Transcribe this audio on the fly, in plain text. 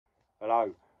Hello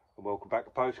and welcome back to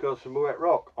Postcards from Moet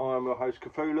Rock. I'm your host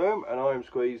Cthulhu and I am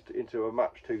squeezed into a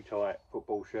much too tight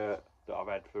football shirt that I've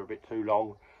had for a bit too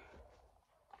long.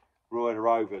 Roy the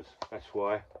Rovers, that's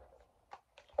why.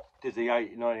 Did the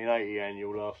 1980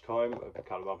 annual last time, a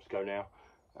couple of months ago now.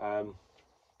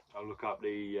 I'll look up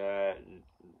the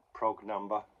prog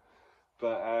number,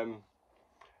 but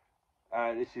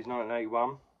this is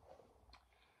 1981.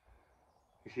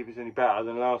 You see if it's any better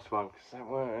than the last one, because that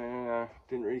one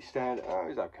didn't really stand. Oh, it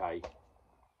was okay.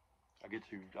 I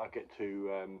get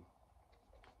too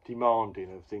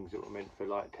demanding of things that were meant for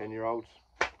like 10-year-olds.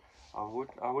 I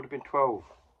would have been 12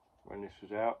 when this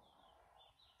was out.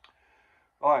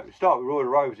 Alright, we start with Roy the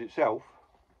Rovers itself.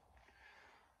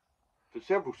 For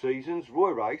several seasons, Roy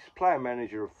Race, player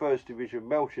manager of First Division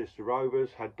Melchester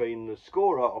Rovers, had been the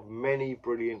scorer of many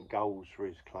brilliant goals for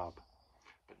his club.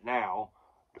 But now,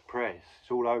 the press,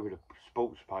 it's all over the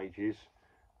sports pages.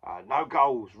 No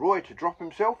goals, Roy to drop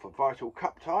himself a vital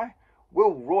cup tie.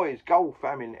 Will Roy's goal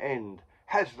famine end?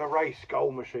 Has the race goal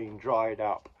machine dried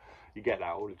up? You get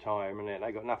that all the time, and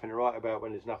they got nothing to write about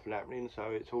when there's nothing happening, so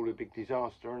it's all a big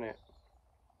disaster, isn't it?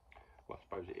 Well, I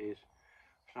suppose it is.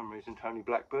 For some reason, Tony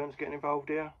Blackburn's getting involved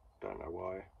here. Don't know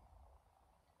why.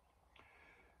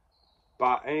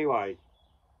 But anyway,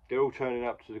 they're all turning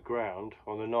up to the ground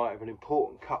on the night of an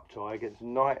important cup tie against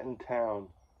Knight and Town.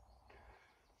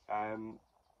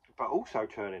 But also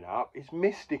turning up is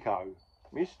Mystico.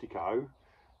 Mystico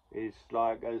is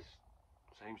like,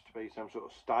 seems to be some sort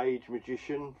of stage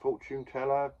magician, fortune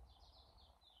teller,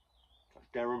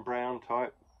 Darren Brown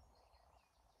type.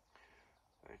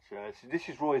 So this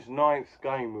is Roy's 9th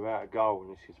game without a goal,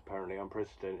 and this is apparently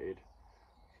unprecedented.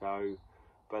 So,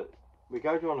 but we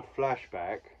go on a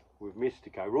flashback with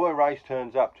Mystico. Roy Race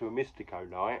turns up to a Mystico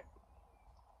night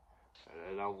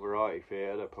at an old variety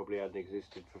theatre that probably hadn't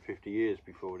existed for 50 years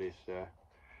before this. Probably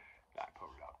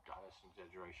that's an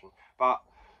exaggeration. But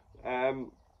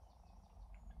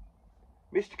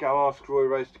Mystico asks Roy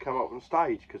Race to come up on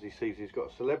stage because he sees he's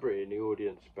got a celebrity in the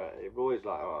audience. But Roy's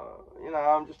like, oh, you know,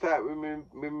 I'm just out with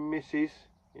my missus,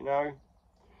 you know.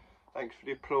 Thanks for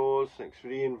the applause, thanks for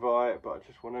the invite, but I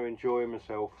just want to enjoy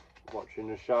myself watching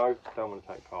the show. Don't want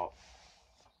to take part.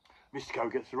 Mystico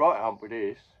gets the right hump with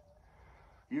this.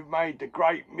 You've made the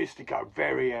great Mystico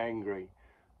very angry,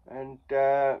 and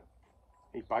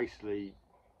he basically,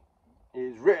 it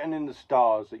is written in the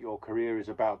stars that your career is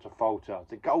about to falter.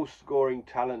 The goal-scoring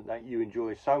talent that you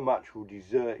enjoy so much will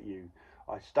desert you.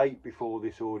 I state before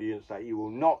this audience that you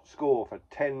will not score for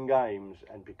 10 games,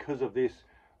 and because of this,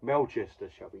 Melchester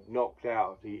shall be knocked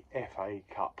out of the FA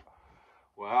Cup.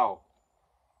 Wow.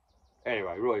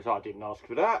 Anyway, Roy's, I didn't ask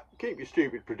for that. Keep your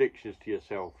stupid predictions to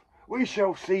yourself. We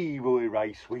shall see, Roy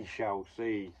Race, we shall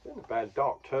see. It's been a bad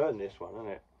dark turn, this one, isn't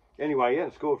it? Anyway, he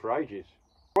hasn't scored for ages.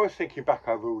 Roy's thinking back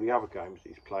over all the other games that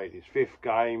he's played. His 5th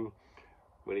game,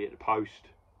 when he hit the post.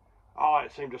 Oh,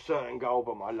 it seemed a certain goal,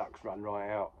 but my luck's run right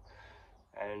out.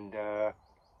 And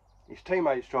his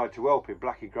teammates tried to help him.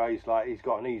 Blackie Gray's like, he's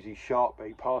got an easy shot, but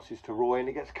he passes to Roy and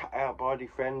he gets cut out by a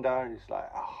defender. And it's like,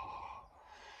 oh,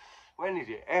 when is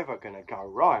it ever going to go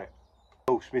right? Of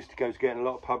course, Mystico's getting a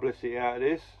lot of publicity out of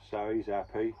this, so he's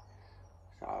happy.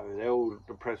 So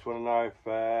the press want to know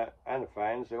if, and the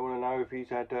fans, they want to know if he's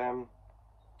had a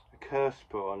curse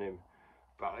put on him.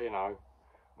 But, you know,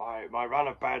 my run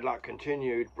of bad luck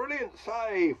continued. Brilliant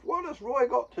save! What has Roy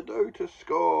got to do to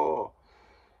score?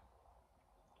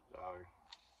 So,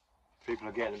 people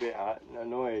are getting a bit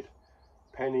annoyed.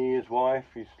 Penny, his wife,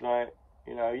 he's like,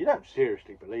 you know, you don't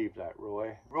seriously believe that,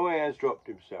 Roy. Roy has dropped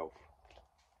himself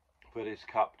for this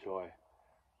cup tie,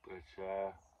 but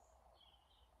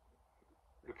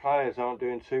the players aren't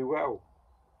doing too well,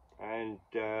 and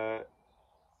I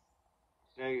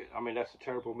mean, that's a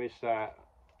terrible miss that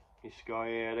this guy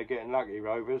here. They're getting lucky,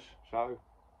 Rovers, so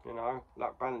you know,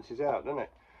 luck balances out, doesn't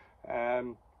it?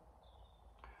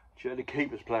 The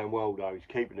keeper's playing well though, he's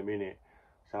keeping them in it.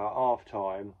 So at half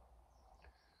time,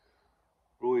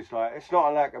 Roy's like, it's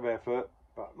not a lack of effort,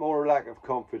 but more a lack of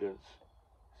confidence.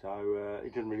 So he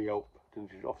didn't really help,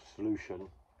 didn't offer a solution.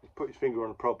 He's put his finger on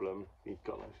a problem, he's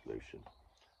got no solution.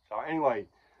 So anyway,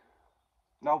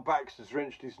 Noel Baxter's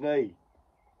wrenched his knee.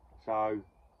 So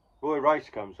Roy Race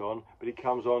comes on, but he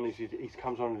comes on as a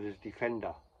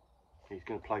defender. He's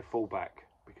going to play fullback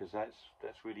because that's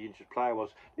where the injured player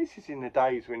was. This is in the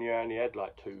days when you only had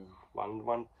like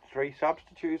 3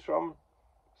 substitutes from,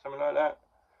 something like that.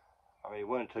 I mean, it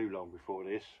weren't too long before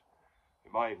this.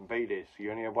 It might even be this.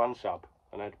 You only had 1 sub,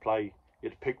 and had to play. You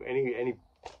had to pick any.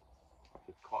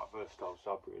 Quite a versatile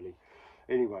sub, really.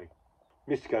 Anyway,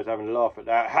 Mystico's having a laugh at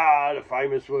that. Ha! The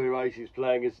famous Roy Race is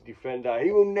playing as a defender.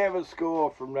 He will never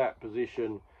score from that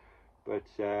position. But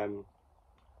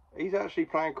he's actually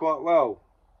playing quite well.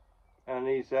 And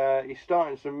he's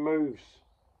starting some moves.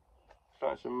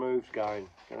 Going.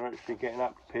 They're actually getting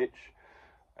up the pitch.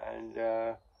 And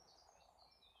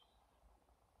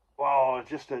well,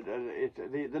 just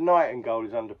the Nightingale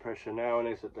is under pressure now, and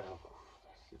there's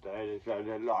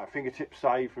like a fingertip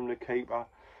save from the keeper,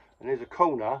 and there's a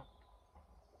corner,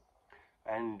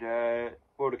 and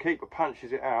well, the keeper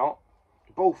punches it out.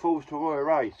 The ball falls to Roy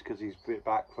Race because he's a bit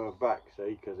further back,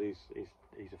 see, because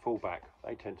he's a full-back.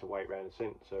 They tend to wait around the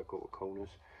centre circle of corners.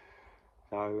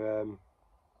 So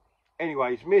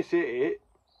anyways, miss it.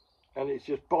 And it's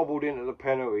just bobbled into the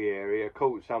penalty area,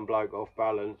 caught some bloke off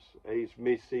balance. He's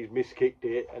miskicked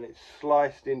it, and it's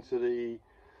sliced into the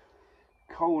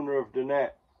corner of the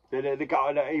net.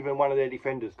 Even one of their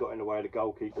defenders got in the way of the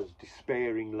goalkeeper's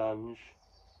despairing lunge.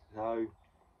 So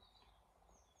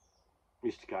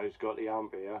Mystico's got the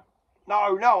ump here.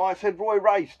 No, I said Roy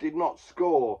Race did not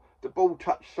score. The ball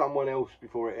touched someone else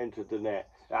before it entered the net.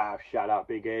 Ah, shut up,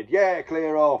 big head. Yeah,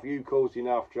 clear off. You caused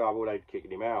enough trouble. They'd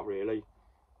kicking him out, really.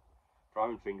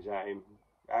 Throwing things at him.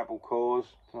 Apple cores.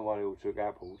 I don't know why they all took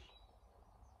apples.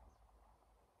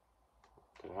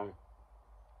 Don't know.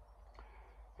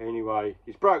 Anyway,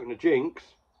 he's broken the jinx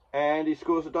and he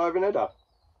scores a diving header.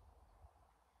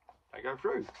 They go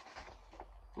through.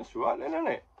 That's all right then, isn't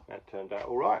it? That turned out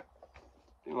all right.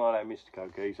 Didn't like that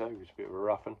Mystico geezer. He was a bit of a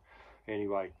rough one.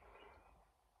 Anyway,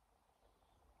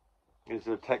 it's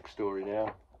a text story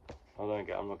now. I'm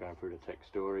not going through the text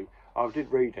story. I did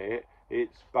read it.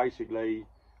 It's basically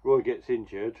Roy gets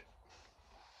injured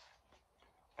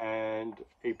and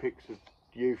he picks a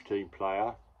youth team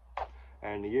player,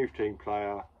 and the youth team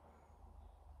player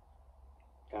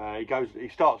he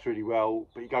starts really well,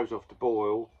 but he goes off to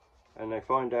boil, and they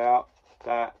find out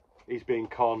that he's being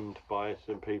conned by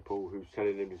some people who's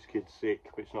telling him his kid's sick,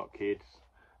 but it's not kids,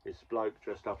 it's a bloke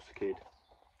dressed up as a kid.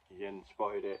 He hadn't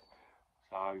spotted it.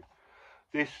 So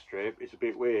this strip is a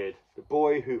bit weird. The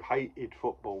boy who hated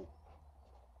football.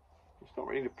 It's not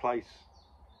really the place,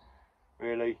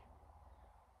 really.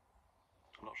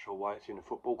 I'm not sure why it's in a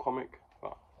football comic,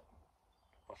 but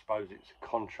I suppose it's a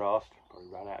contrast. Probably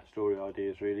run out of story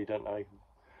ideas, really, don't they?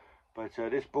 But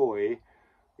this boy,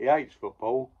 he hates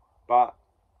football, but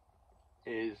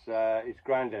his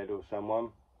granddad or someone,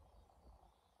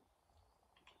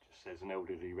 just says an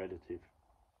elderly relative,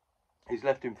 he's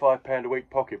left him £5 a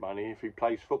week pocket money if he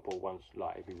plays football once,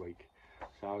 like every week.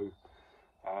 So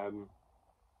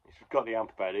he's got the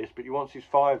ump about this, but he wants his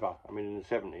fiver. I mean, in the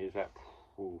 70s, that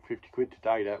 50 quid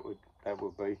today that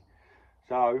would be.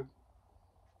 So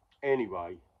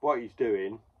anyway, what he's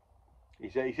doing,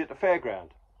 he's at the fairground,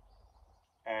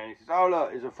 and he says, "Oh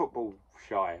look, there's a football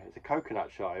shy. It's a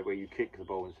coconut shy where you kick the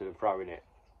ball instead of throwing it."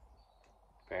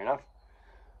 Fair enough.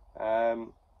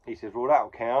 He says, "Well,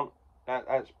 that'll count.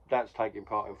 That's taking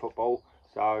part in football,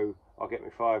 so I'll get my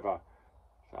fiver."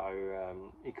 So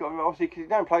obviously, because he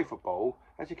don't play football,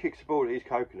 as he kicks the ball at these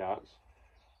coconuts,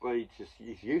 well,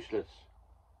 he's useless.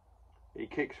 He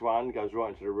kicks one, goes right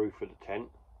into the roof of the tent.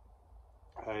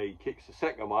 He kicks the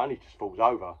second one, he just falls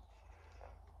over.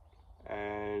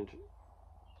 And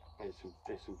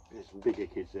there's some bigger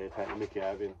kids there taking the mickey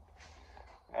out of him.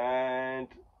 And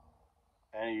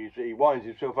he winds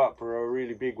himself up for a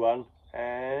really big one,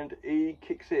 and he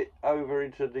kicks it over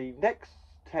into the next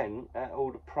tent at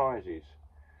all the prizes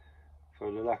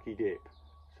for the lucky dip.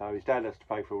 So his dad has to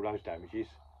pay for all those damages,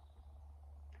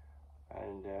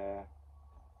 and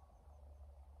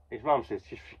his mum says,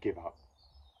 "Just give up.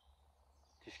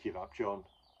 Just give up, John.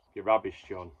 You're rubbish,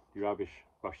 John. You're rubbish."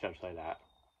 Well, she don't say that.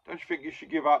 "Don't you think you should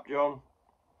give up, John?"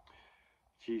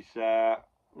 She's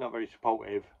not very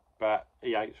supportive, but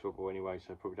he hates football anyway,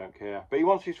 so probably don't care. But he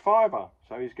wants his fiver,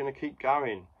 so he's going to keep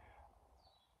going.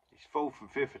 His 4th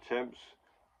and 5th attempts.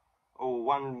 Oh,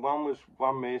 one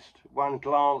missed. One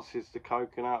glances the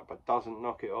coconut, but doesn't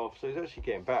knock it off. So he's actually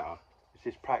getting better. It's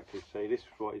his practice. See, this is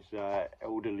what his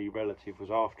elderly relative was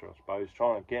after, I suppose,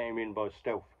 trying to get him in by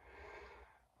stealth.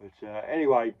 But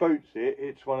anyway, boots it.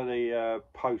 It's one of the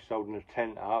posts holding the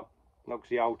tent up. Knocks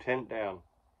the old tent down.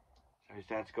 So his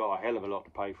dad's got a hell of a lot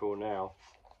to pay for now.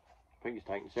 I think he's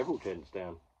taken several tents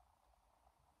down.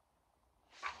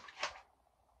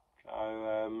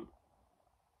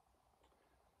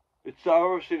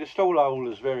 So obviously the stall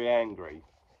owner's very angry,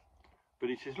 but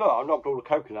he says, "Look, I knocked all the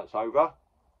coconuts over."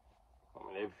 I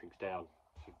mean, everything's down.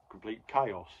 It's a complete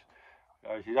chaos.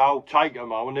 He says, "I'll take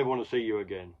them. I will never want to see you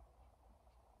again."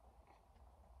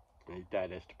 And his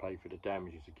dad has to pay for the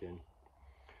damages again.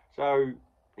 So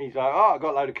He's like, oh, I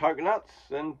got a load of coconuts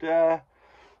and I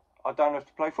don't have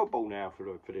to play football now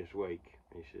for this week.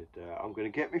 He said, I'm going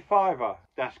to get me £5.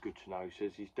 That's good to know,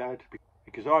 says his dad,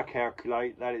 because I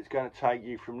calculate that it's going to take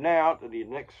you from now to the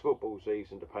next football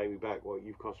season to pay me back what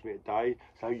you've cost me a day,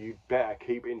 so you'd better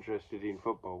keep interested in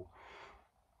football.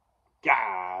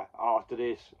 Yeah, after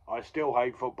this, I still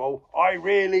hate football. I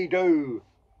really do.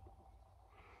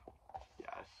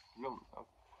 Yes, no, I've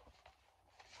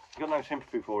got no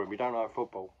sympathy for him. We don't like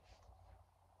football.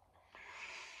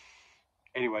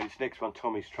 Anyway, this next one,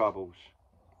 Tommy's troubles.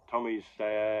 Tommy's,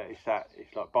 it's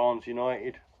like Barnes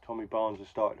United. Tommy Barnes has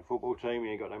started a football team.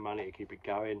 He ain't got no money to keep it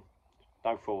going.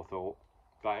 No forethought.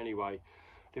 But anyway,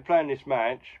 they're playing this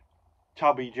match.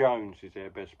 Tubby Jones is their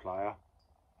best player.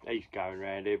 He's going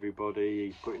around everybody.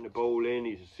 He's putting the ball in.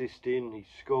 He's assisting. He's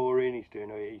scoring. He's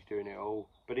doing it all.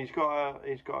 But he's got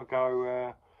to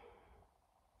go.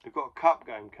 They've got a cup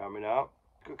game coming up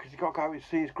because he's got to go and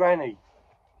see his granny.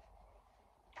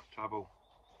 Trouble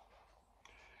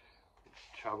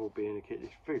being a kid.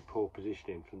 It's very poor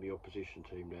positioning from the opposition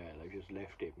team there. They've just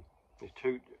left him. There's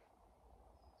two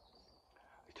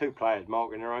players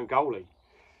marking their own goalie.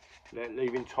 They're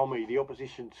leaving Tommy, the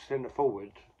opposition centre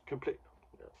forward, complete.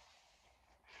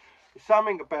 There's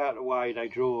something about the way they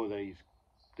draw these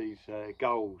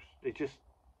goals.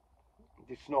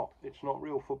 It's not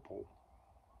real football.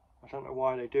 I don't know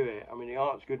why they do it. I mean, the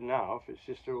art's good enough. It's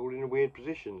just they're all in weird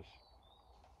positions.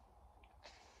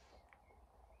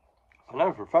 I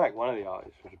know for a fact one of the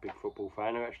artists was a big football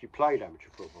fan who actually played amateur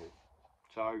football.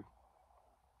 So, I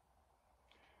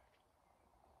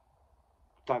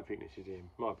don't think this is him.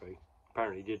 Might be.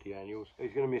 Apparently he did the annuals.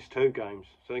 He's going to miss 2 games.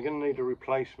 So they're going to need a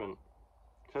replacement.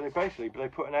 So they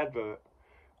put an advert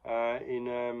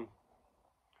in...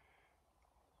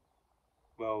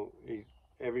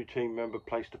 every team member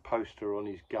placed a poster on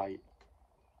his gate.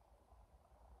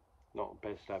 Not the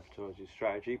best advertising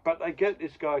strategy, but they get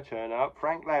this guy turn up,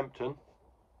 Frank Lampton.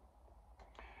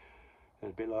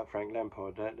 It's a bit like Frank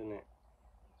Lampard, that, doesn't it?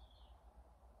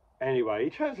 Anyway, he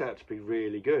turns out to be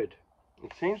really good. He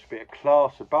seems to be a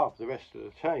class above the rest of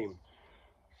the team.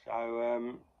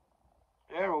 So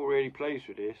they're all really pleased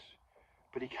with this.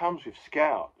 But he comes with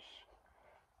scouts.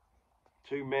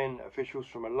 2 men, officials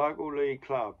from a local league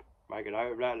club. Make a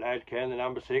note of that, lad, Ken, the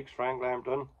number 6, Frank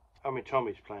Lampton. I mean,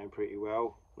 Tommy's playing pretty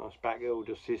well. Nice backheel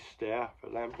assist there for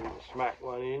Lampton to smack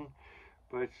one in.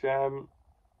 But, I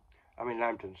mean,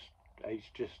 he's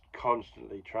just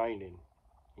constantly training.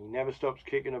 He never stops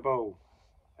kicking a ball.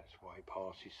 That's why he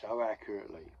passes so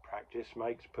accurately. Practice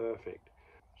makes perfect.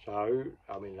 So,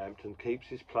 I mean, Lampton keeps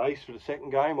his place for the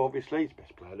second game. Obviously, he's the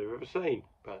best player they've ever seen.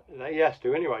 But he has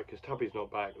to anyway, because Tubby's not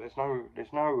back. There's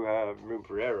no room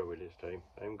for error with this team.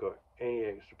 They haven't got any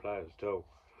extra players at all.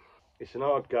 It's an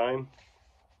hard game.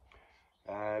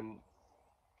 It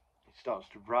starts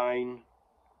to rain,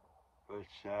 but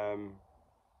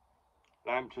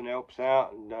Lampton helps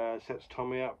out and sets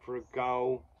Tommy up for a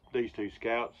goal. These 2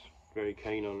 scouts very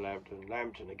keen on Lampton.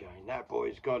 Lampton again, that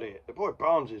boy's got it. The boy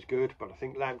Barnes is good, but I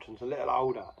think Lampton's a little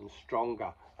older and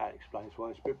stronger. That explains why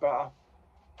it's a bit better.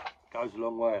 Goes a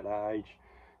long way at that age.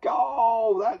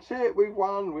 Goal! That's it, we've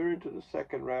won. We're into the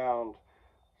second round.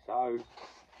 So,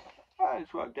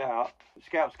 it's worked out. The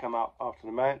scouts come up after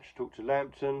the match, talk to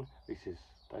Lampton. He says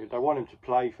they want him to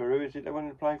play for, who is it they want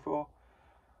him to play for?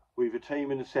 We've a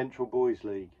team in the Central Boys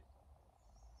League.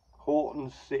 Horton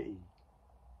City.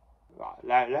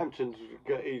 Right, Lampton's,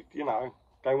 you know,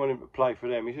 they want him to play for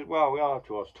them. He said, well, we have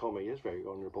to ask Tommy. He's very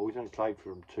honourable. He's only played for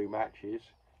them 2 matches.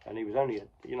 And he was only,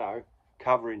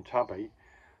 covering Tubby.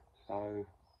 So,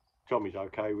 Tommy's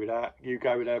okay with that. You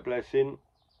go with our blessing.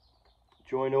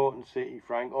 Join Horton City,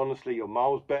 Frank. Honestly, you're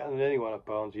miles better than anyone at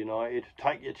Barnes United.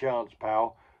 Take your chance,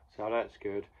 pal. So that's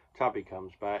good. Tubby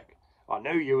comes back. I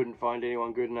knew you wouldn't find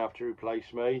anyone good enough to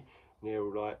replace me. And they're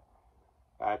all like,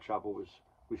 our trouble was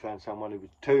we found someone who was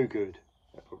too good.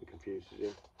 That probably confuses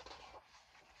him.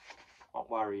 Not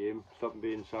worry him. Stop him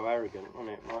being so arrogant, on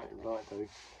it, might do.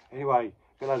 Anyway,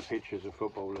 got those pictures of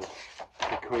footballers.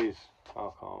 The quiz.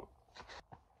 Oh, I can't.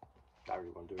 Don't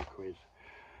really want to do a quiz.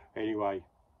 Anyway,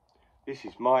 this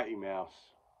is Mighty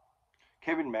Mouse.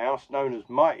 Kevin Mouse, known as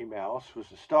Mighty Mouse,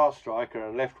 was a star striker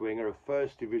and left winger of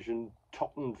First Division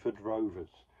Tottenford Rovers.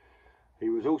 He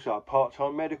was also a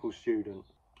part-time medical student.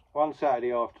 One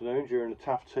Saturday afternoon, during a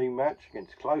tough team match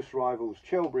against close rivals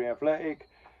Chilbury Athletic,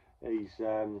 his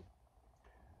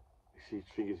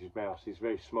fingers, his mouse, he's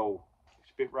very small.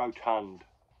 It's a bit rotund.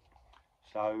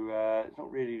 So it's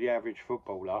not really the average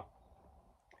footballer.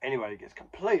 Anyway, he gets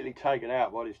completely taken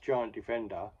out by this giant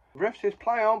defender. The ref says,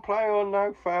 play on,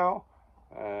 no foul.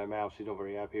 Mouse is not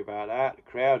very happy about that. The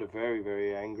crowd are very,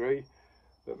 very angry.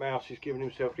 But Mouse is giving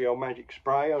himself the old magic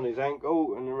spray on his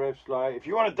ankle, and the ref's like, if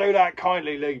you want to do that,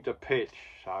 kindly leave the pitch.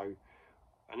 So,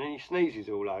 and then he sneezes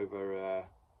all over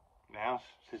Mouse.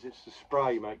 Says it's the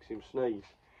spray makes him sneeze.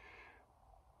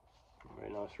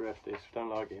 Very nice ref this, don't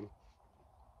like him.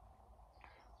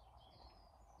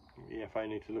 The FA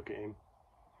need to look at him.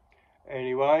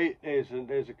 Anyway, there's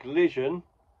a collision.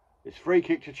 It's free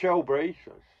kick to Chelbury.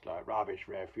 So it's like, rubbish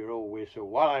ref, you're all whistle.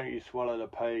 Why don't you swallow the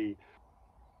P?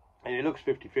 And it looks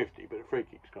 50-50, but the free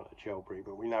kick's gone to Chelbury.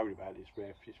 But we know about this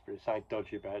ref. It's pretty something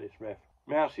dodgy about this ref.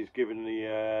 Mouse is given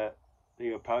the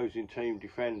opposing team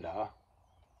defender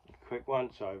a quick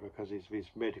once over because of his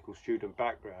medical student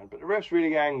background. But the ref's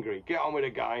really angry. Get on with the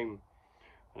game.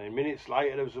 And then minutes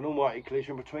later, there was an almighty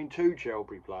collision between two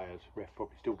Chelbury players. Ref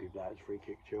probably still give that as free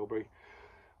kick to Chelbury.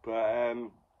 But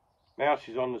Mouse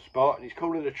is on the spot and he's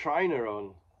calling the trainer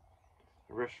on.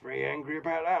 The ref's very angry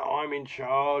about that. I'm in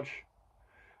charge.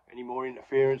 Any more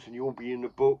interference and you'll be in the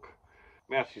book.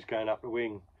 Mouse is going up the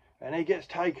wing. And he gets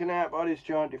taken out by this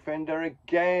giant defender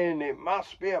again. It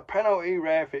must be a penalty,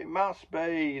 ref. It must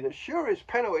be. The surest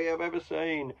penalty I've ever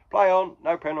seen. Play on.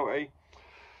 No penalty.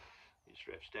 This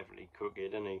ref's definitely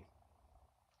crooked, isn't he?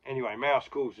 Anyway, Mouse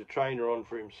calls the trainer on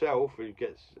for himself.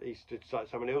 He's like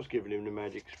someone else giving him the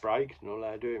magic spray. He's not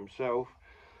allowed to do it himself.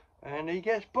 And he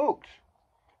gets booked.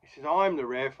 He says, I'm the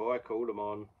ref. I called him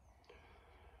on.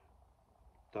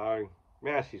 So,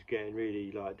 Mouse is getting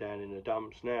really like down in the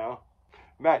dumps now.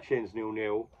 Match ends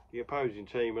 0-0. The opposing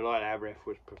team are like, that ref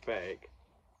was pathetic.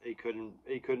 He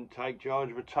couldn't take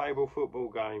charge of a table football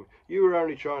game. You were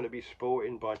only trying to be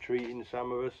sporting by treating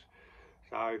some of us.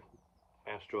 So,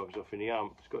 Mouse drives off in the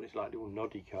hump. He's got this like little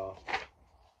noddy car.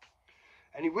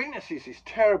 And he witnesses this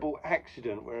terrible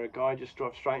accident where a guy just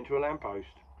drives straight into a lamppost.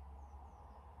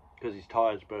 Because his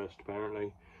tyres burst,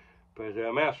 apparently. But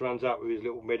Mouse runs up with his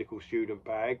little medical student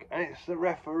bag, and it's the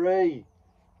referee.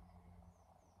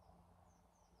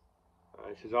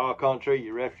 He says, oh, I can't treat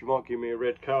you, ref, you might give me a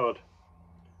red card.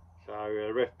 So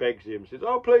the ref begs him, says,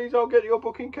 oh, please, I'll get your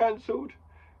booking cancelled.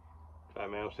 So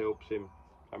Mouse helps him.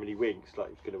 I mean, he winks like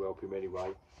he's going to help him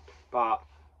anyway. But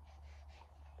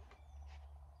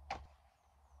a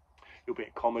little bit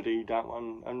of comedy, that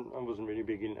one, and I wasn't really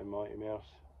big into Mighty Mouse.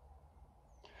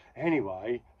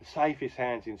 Anyway, the safest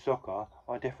hands in soccer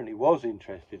I definitely was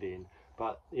interested in,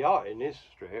 but the art in this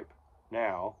strip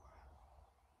now,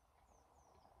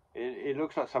 it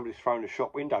looks like somebody's thrown a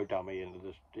shop window dummy into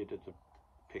the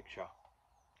picture.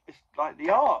 It's like the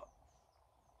art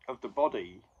of the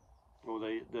body, or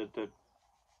the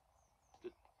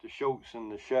shorts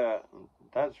and the shirt, and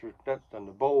that's and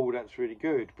the ball, that's really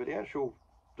good, but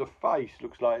the face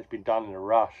looks like it's been done in a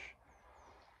rush.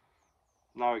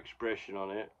 No expression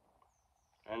on it.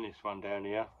 And this one down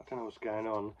here, I don't know what's going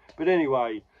on, but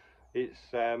anyway, it's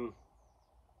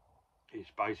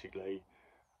basically,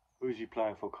 who's he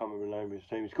playing for? I can't remember the name of his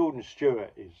team. It's Gordon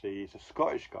Stewart. He's a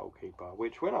Scottish goalkeeper,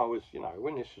 which when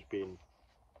when this was being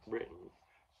written,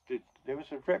 there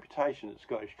was a reputation that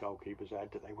Scottish goalkeepers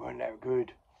had that they weren't that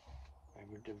good. They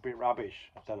were a bit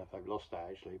rubbish. I don't know if they've lost that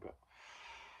actually, but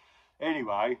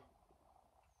anyway,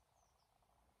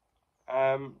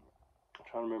 I'm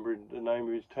trying to remember the name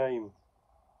of his team.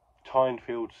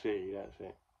 Tynefield City, that's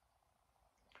it.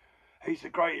 He's the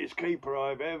greatest keeper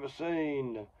I've ever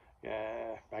seen.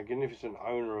 Yeah, magnificent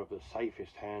owner of the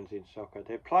safest hands in soccer.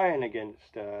 They're playing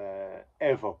against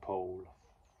Everpool.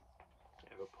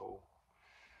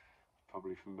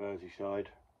 Probably from Merseyside.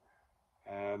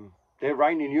 They're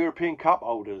reigning European Cup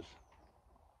holders.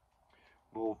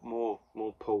 More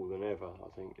pool than ever, I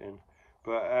think. Then,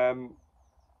 but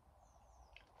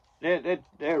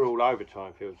they're all over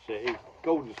Tynefield City.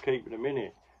 Gordon's keeping them in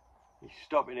it. He's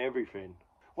stopping everything.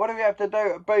 What do we have to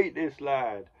do to beat this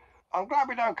lad? I'm glad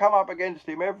we don't come up against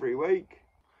him every week.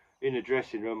 In the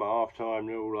dressing room at half time,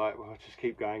 they're all like, well, just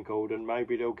keep going, Gordon.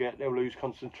 Maybe they'll lose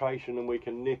concentration and we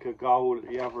can nick a goal at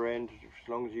the other end as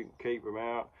long as you can keep them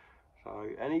out. So,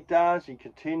 and he does. He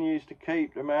continues to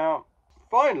keep them out.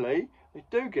 Finally, they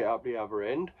do get up the other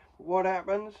end. But what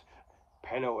happens?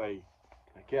 Penalty.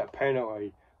 They get a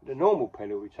penalty. The normal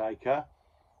penalty taker,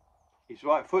 his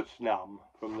right foot's numb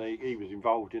he was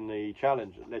involved in the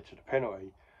challenge that led to the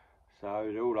penalty. So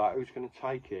they're all like, who's going to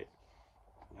take it?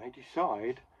 And they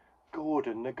decide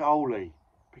Gordon, the goalie,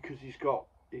 because he's got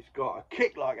a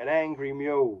kick like an angry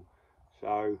mule.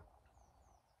 So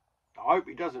I hope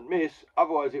he doesn't miss,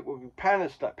 otherwise it will be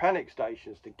panic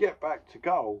stations to get back to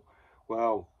goal.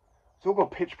 Well, it's all gone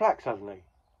pitch black suddenly.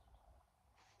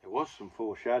 There was some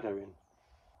foreshadowing.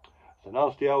 It's a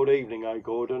nasty old evening, eh,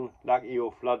 Gordon? Lucky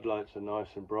your floodlights are nice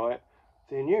and bright.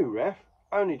 They're new, ref.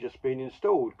 Only just been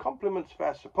installed. Compliments of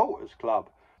our supporters club.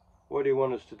 What do you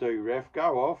want us to do, ref?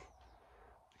 Go off.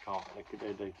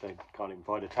 They can't even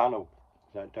find a tunnel.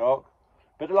 Is that dark?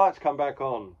 But the lights come back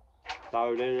on.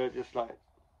 So they're just like,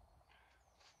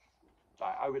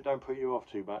 I hope it don't put you off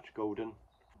too much, Gordon.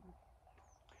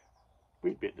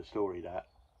 We bit the story, that.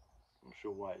 I'm not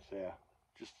sure why it's there.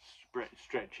 Just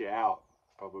stretch it out,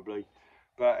 probably.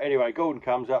 But anyway, Gordon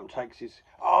comes up and takes his...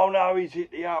 Oh no, he's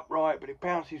hit the upright, but it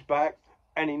bounces back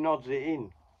and he nods it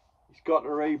in. He's got the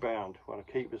rebound while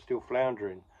the keeper's still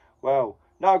floundering. Well,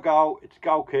 no goal, it's a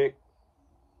goal kick.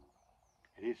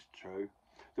 It is true.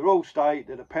 The rules state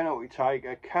that a penalty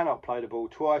taker cannot play the ball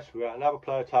twice without another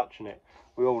player touching it.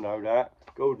 We all know that.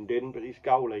 Gordon didn't, but he's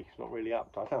goalie. He's not really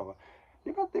up to, I don't know.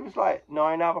 There was like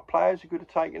 9 other players who could have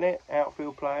taken it.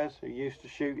 Outfield players who are used to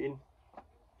shooting.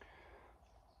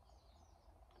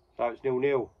 So it's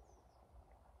 0-0.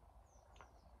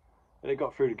 And they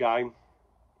got through the game.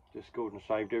 Just Gordon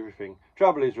saved everything.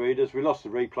 Trouble is, readers, we lost the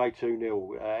replay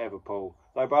 2-0 at Everpool.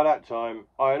 Though by that time,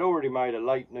 I had already made a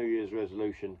late New Year's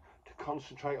resolution to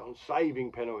concentrate on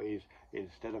saving penalties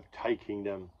instead of taking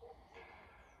them.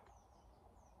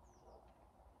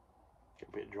 Get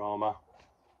a bit of drama.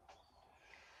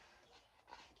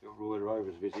 Got Roy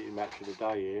Rovers visiting match of the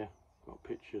day here. Got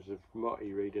pictures of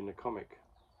Motty reading the comic.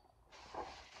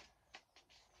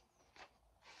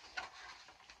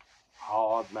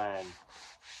 Hard man.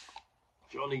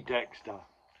 Johnny Dexter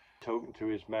talking to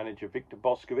his manager Victor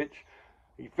Boscovich.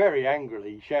 He's very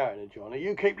angrily shouting at Johnny,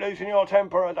 "You keep losing your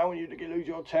temper. I don't want you to lose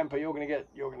your temper. You're gonna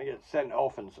get sent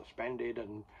off and suspended."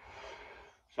 And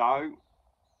so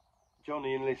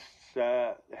Johnny enlists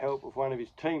the help of one of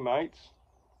his teammates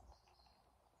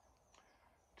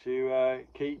to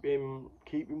keep him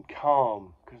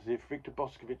calm, because if Victor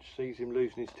Boscovich sees him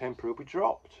losing his temper, he'll be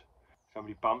dropped.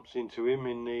 Somebody bumps into him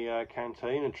in the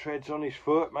canteen and treads on his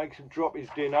foot, makes him drop his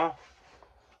dinner.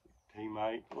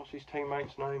 Teammate, what's his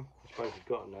teammate's name? I suppose he's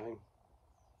got a name.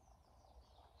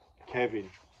 Kevin.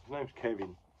 His name's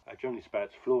Kevin. Johnny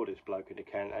Spats floored this bloke in the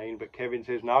canteen, but Kevin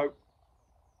says no.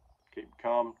 Keep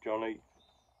calm, Johnny.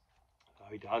 So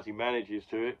he does. He manages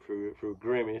to it through a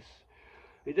grimace.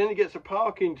 Then he gets a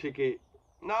parking ticket.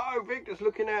 No, Victor's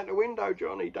looking out the window,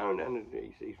 Johnny, don't. And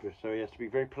so he has to be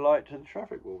very polite to the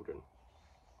traffic warden.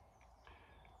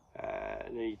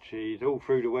 And he's all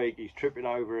through the week. He's tripping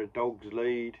over a dog's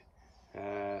lead.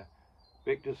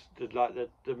 Victor's like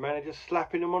the manager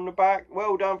slapping him on the back.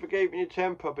 Well done for keeping your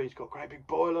temper, but he's got a great big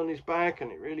boil on his back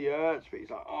and it really hurts. But he's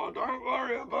like, oh, don't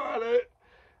worry about it.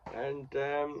 And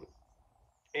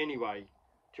anyway,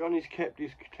 Johnny's kept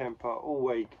his temper all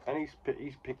week, and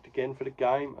he's picked again for the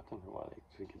game. I don't know why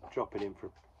they're thinking of dropping him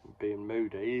for being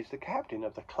moody. He's the captain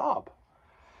of the club.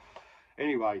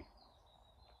 Anyway,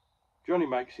 Johnny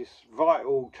makes this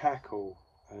vital tackle,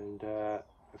 and the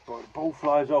ball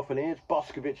flies off, and here's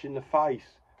Boscovich in the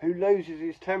face, who loses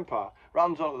his temper,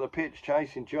 runs onto the pitch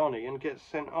chasing Johnny, and gets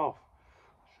sent off.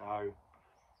 So,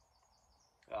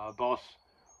 boss,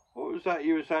 what was that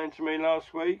you were saying to me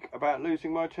last week about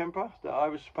losing my temper? That I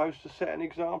was supposed to set an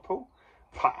example?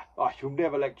 Pah, I shall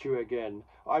never lecture you again.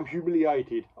 I'm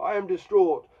humiliated. I am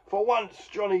distraught. For once,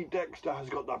 Johnny Dexter has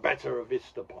got the better of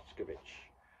Mr. Boscovich.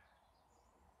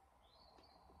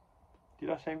 Did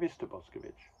I say Mr.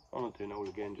 Boscovich? I'm not doing it all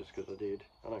again just because I did.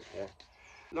 I don't care.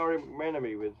 Laurie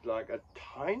McMenemy with like a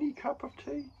tiny cup of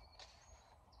tea?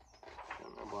 I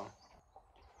don't know why.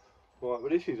 Right, well,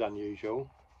 this is unusual.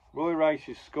 Roy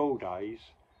Race's School Days,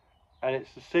 and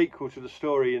it's the sequel to the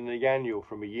story in the annual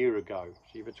from a year ago.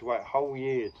 So you've had to wait a whole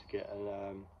year to get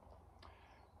an...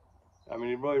 I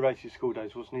mean, Roy Race's School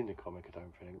Days wasn't in the comic, I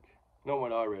don't think. Not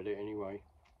when I read it, anyway.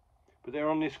 But they're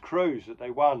on this cruise that they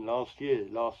won last year,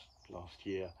 a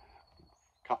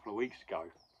couple of weeks ago.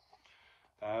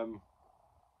 And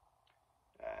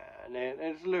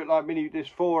there's there's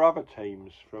 4 other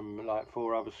teams from like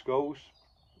 4 other schools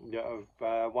that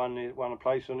have won a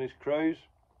place on this cruise.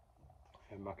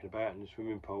 They're mucking about in the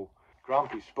swimming pool.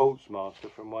 Grumpy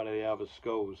sportsmaster from one of the other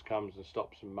schools comes and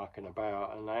stops them mucking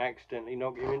about, and they accidentally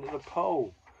knock him into the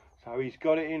pool. So he's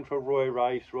got it in for Roy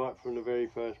Race right from the very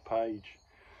first page.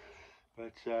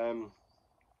 But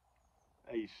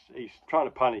he's trying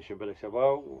to punish him, but they said,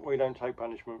 well, we don't take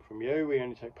punishment from you, we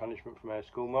only take punishment from our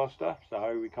schoolmaster,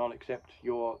 so we can't accept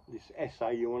this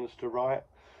essay you want us to write.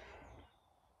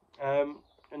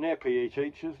 And their PE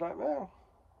teacher's like, well,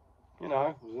 you know,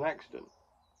 it was an accident.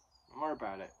 Don't worry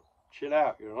about it. Chill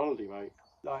out, you're on holiday, mate.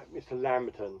 Like Mr.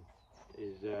 Lamberton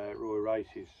is Roy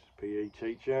Race's PE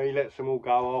teacher. He lets them all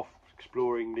go off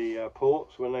exploring the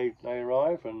ports when they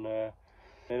arrive, and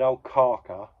then old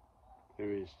Carker,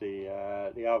 who is the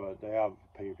other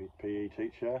PE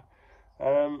teacher.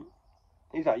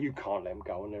 He's like, you can't let them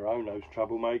go on their own, those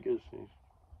troublemakers.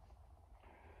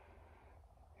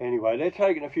 Anyway, they're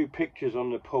taking a few pictures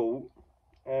on the pool,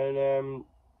 and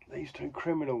these two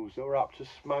criminals that are up to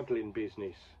smuggling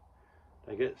business,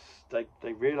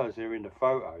 they realise they're in the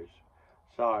photos,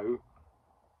 so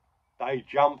they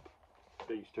jump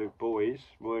these two boys,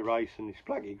 Roy Race and this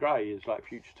Blackie Gray, is like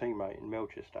future teammate in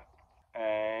Melchester,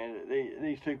 and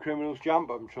these two criminals jump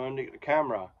them, trying to get the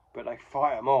camera, but they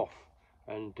fight them off,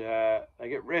 and they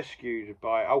get rescued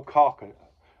by old Carker.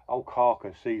 Old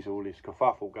Carker sees all this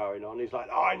kerfuffle going on. He's like,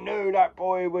 I knew that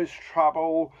boy was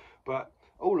trouble. But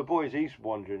all the boys he's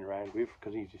wandering around with,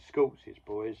 because he escorts his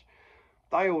boys,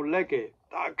 they all leg it.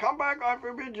 Oh, come back, I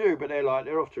forbid you. But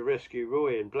they're off to rescue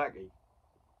Roy and Blackie.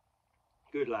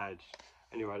 Good lads.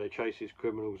 Anyway, they chase these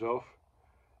criminals off.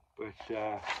 But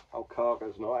old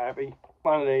Carker's not happy.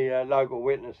 One of the local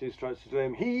witnesses tries to tell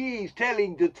him he's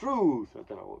telling the truth. I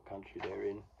don't know what country they're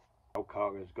in. Old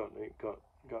Carker's got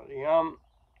the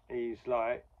he's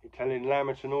like, he's telling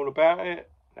Lamberton all about it.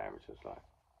 Lamberton's like,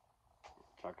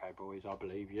 it's okay boys, I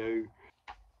believe you.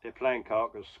 They're playing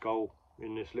Carker's skull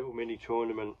in this little mini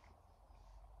tournament.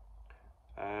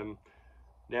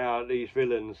 Now these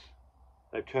villains,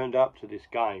 they've turned up to this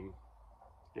game.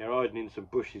 They're hiding in some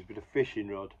bushes with a fishing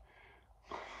rod.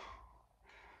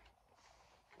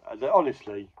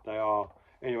 Honestly, they are.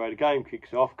 Anyway, the game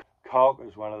kicks off.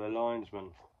 Carker's one of the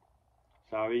linesmen,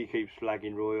 so he keeps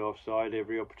flagging Roy offside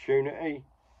every opportunity,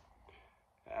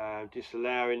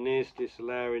 disallowing this,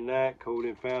 disallowing that,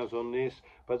 calling fouls on this.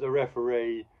 But the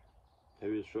referee,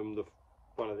 who is from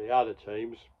one of the other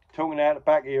teams, talking out the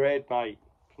back of your head, mate.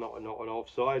 It's not an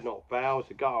offside, not fouls,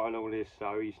 a go and all this.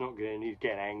 So he's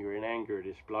getting angry and angry at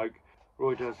this bloke.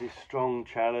 Roy does this strong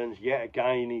challenge. Yet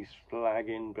again, he's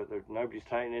flagging, but nobody's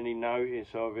taking any notice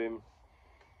of him.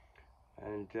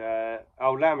 And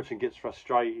Lamberton gets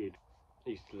frustrated.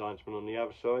 He's the linesman on the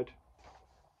other side.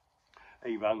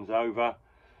 He runs over.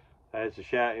 There's a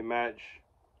shouting match.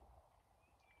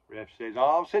 Ref says,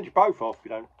 I'll send you both off if you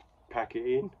don't pack it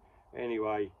in.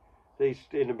 Anyway,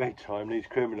 in the meantime, these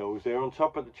criminals, they're on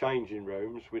top of the changing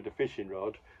rooms with the fishing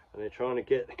rod, and they're trying to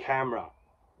get the camera.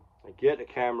 They get the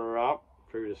camera up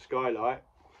through the skylight,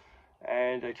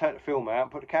 and they take the film out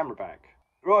and put the camera back.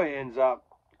 Roy ends up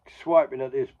swiping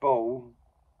at this ball,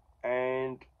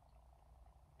 and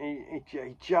he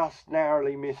just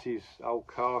narrowly misses old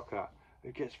Carker,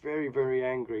 who gets very, very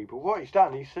angry. But what he's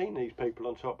done, he's seen these people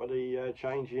on top of the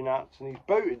changing nuts, and he's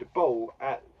booted the ball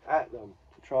at them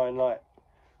to try and, like,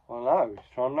 I don't know,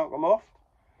 he's trying to knock them off.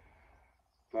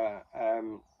 But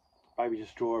maybe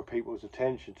just draw people's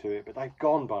attention to it. But they've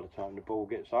gone by the time the ball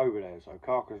gets over there. So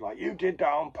Carker's like, you did that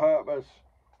on purpose.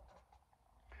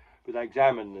 But they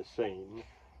examine the scene,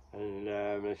 and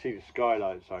they see the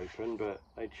skylights open, but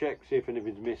they check, see if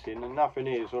anything's missing, and nothing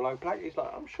is. Although Blackie's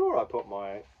like, I'm sure I put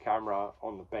my camera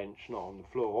on the bench, not on the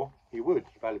floor. He would.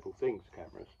 Valuable things,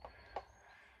 cameras.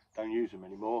 Don't use them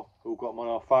anymore. All got them on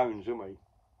our phones, haven't we?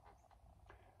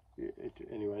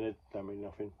 Anyway, that don't mean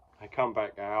nothing. They come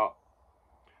back out.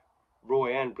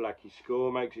 Roy and Blackie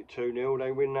score, makes it 2-0.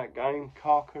 They win that game.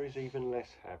 Carker is even less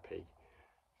happy.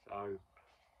 So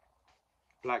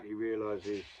Blackie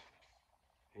realises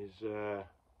his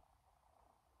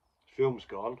film's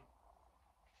gone.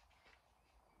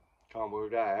 Can't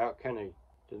work that out, can he?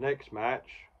 The next match,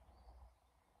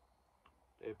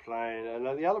 they're playing, and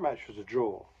the other match was a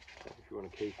draw, if you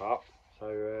want to keep up.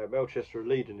 So Melchester are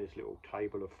leading this little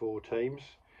table of 4 teams.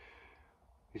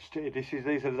 These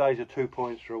are the days of 2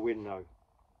 points for a win, though.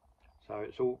 So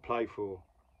it's all play for.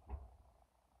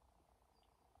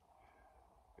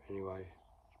 Anyway,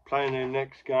 playing their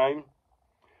next game.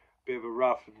 Bit of a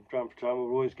rough drum for time.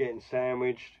 We're always getting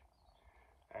sandwiched.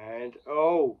 And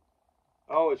oh,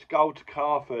 it's goal to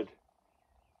Carford.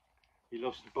 He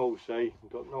lost the ball, see, he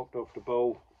got knocked off the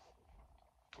ball,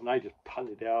 and they just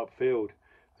punted it outfield.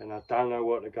 And I don't know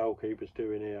what the goalkeeper's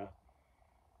doing here.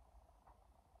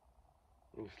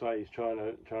 Looks like he's trying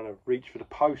to reach for the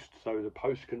post so the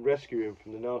post can rescue him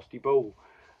from the nasty ball.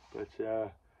 But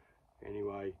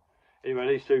anyway,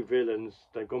 these two villains,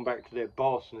 they've gone back to their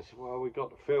boss and they said, well, we got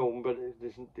the film, but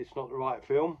it's not the right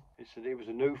film. They said it was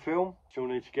a new film. Still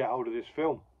need to get hold of this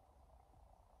film.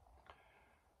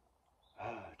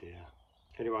 Oh dear.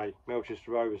 Anyway, Melchester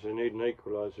Rovers, they need an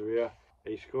equaliser here.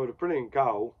 He scored a brilliant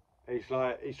goal. He's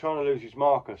trying to lose his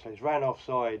marker, so he's ran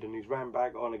offside and he's ran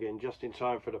back on again just in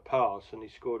time for the pass, and he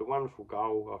scored a wonderful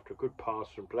goal after a good pass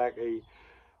from Blackie.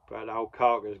 But old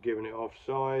Carker's given it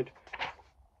offside.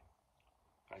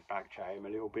 They back chat him a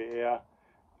little bit here,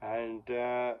 and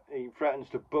he threatens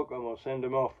to book them or send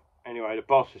them off. Anyway, the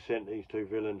boss has sent these two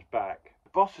villains back. The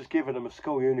boss has given them a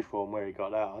school uniform. Where he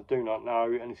got that, I do not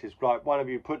know. And he says, right, one of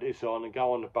you put this on and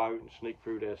go on the boat and sneak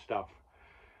through their stuff.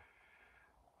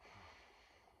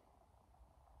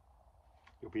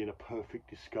 You'll be in a perfect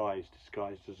disguise,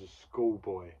 disguised as a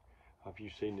schoolboy. Have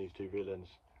you seen these two villains?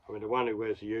 I mean, the one who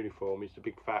wears the uniform is the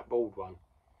big fat bald one.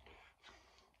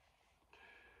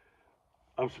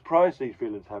 I'm surprised these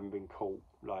villains haven't been caught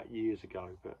like years ago,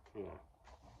 but you know.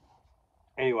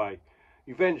 Anyway,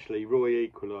 eventually Roy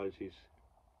equalises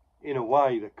in a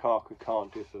way that Carker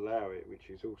can't disallow it, which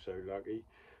is also lucky.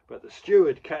 But the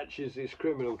steward catches this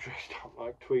criminal dressed up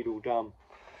like Tweedledum.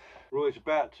 Roy's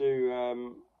about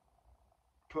to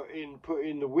put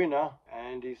in the winner,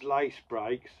 and his lace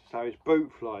breaks, so his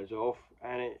boot flies off,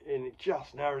 and it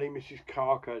just narrowly misses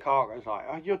Carker. Carker's like,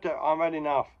 oh, I've had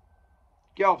enough.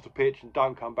 Get off the pitch and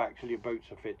don't come back till your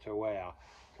boots are fit to wear.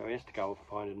 So he has to go off and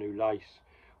find a new lace,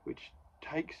 which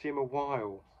takes him a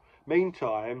while.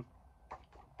 Meantime,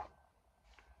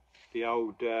 the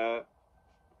old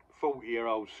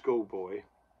 40-year-old schoolboy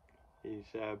is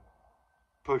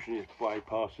pushing his way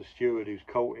past the steward who's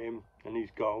caught him, and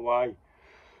he's got away.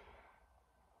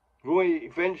 Roy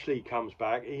eventually comes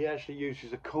back. He actually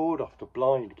uses a cord off the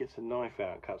blind. He gets a knife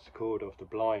out and cuts the cord off the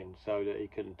blind so that he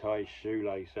can tie his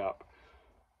shoelace up.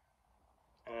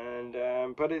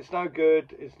 And but it's no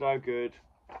good. It's no good.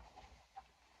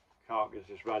 Carker's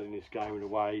just running this game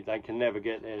away. They can never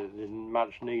get the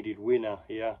much needed winner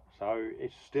here, so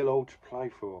it's still all to play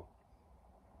for.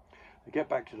 They get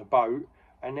back to the boat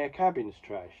and their cabin's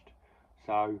trashed.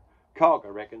 So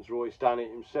Carker reckons Roy's done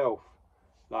it himself.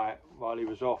 Like while he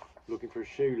was off looking for a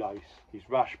shoelace, he's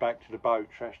rushed back to the boat,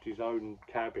 trashed his own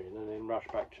cabin, and then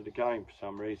rushed back to the game for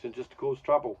some reason, just to cause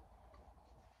trouble.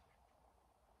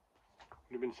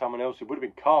 Would have been someone else. It would have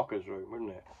been Carker's room, wouldn't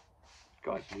it? This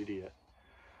guy's an idiot.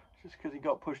 Just because he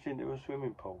got pushed into a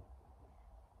swimming pool.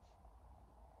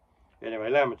 Anyway,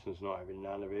 Lamberton's not having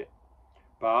none of it.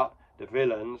 But the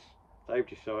villains, they've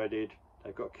decided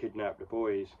they've got to kidnap the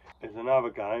boys. There's another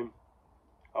game.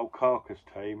 Old Carker's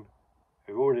team.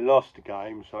 They've already lost the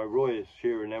game, so Roy is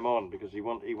cheering them on because he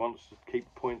wants to keep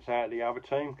points out of the other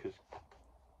team, because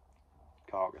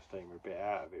Carker's team are a bit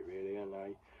out of it really, aren't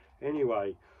they?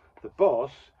 Anyway, the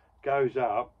boss goes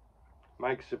up,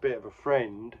 makes a bit of a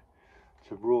friend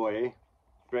to Roy,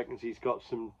 reckons he's got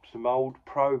some old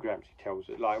programs, he tells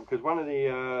it, like, because one of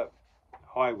the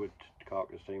Highwood,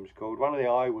 Carker's team is called, one of the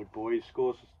Highwood boys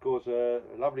scores a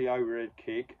lovely overhead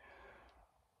kick,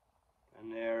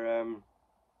 and they're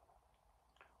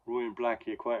Roy and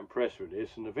Blackie are quite impressed with this,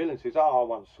 and the villain says, oh, I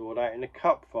once saw that in the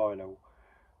cup final.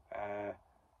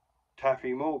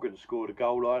 Taffy Morgan scored a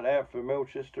goal like that for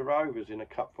Melchester Rovers in a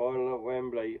cup final at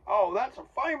Wembley. Oh, that's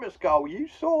a famous goal. You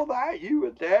saw that? You were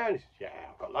there? And he says,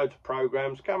 yeah, I've got loads of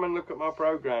programmes. Come and look at my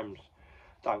programmes.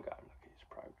 Don't go and look at his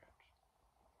programmes.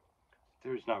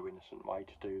 There is no innocent way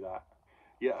to do that.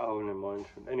 Yeah, oh, never mind.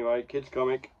 Anyway, kids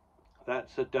comic.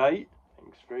 That's a date.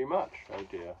 Thanks very much. Oh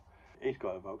dear. He's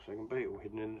got a Volkswagen Beetle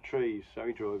hidden in the trees, so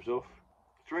he drives off.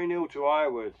 3-0 to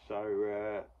Highwood,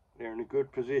 so they're in a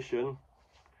good position.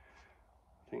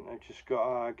 I think they've just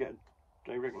got to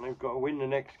they reckon they've got to win the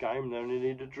next game. They only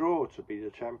need a draw to be the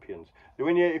champions.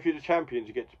 If you're the champions,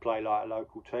 you get to play like a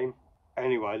local team.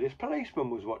 Anyway, this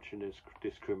policeman was watching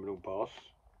this criminal boss,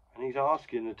 and he's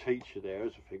asking the teacher there,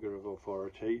 as a figure of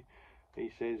authority.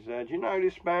 He says, do you know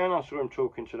this man? I saw him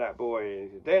talking to that boy. He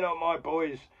says, they're not my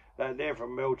boys. They're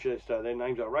from Melchester. Their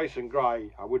names are Race and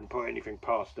Gray. I wouldn't put anything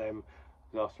past them.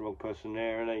 That's the wrong person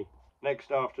there, isn't he?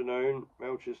 Next afternoon,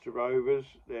 Melchester Rovers,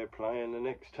 they're playing the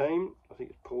next team. I think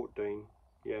it's Port Dean.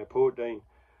 Yeah, Port Dean.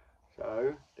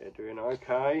 So, they're doing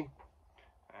okay.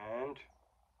 And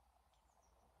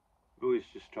Roy's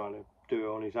just trying to do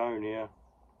it on his own here,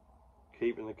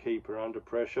 keeping the keeper under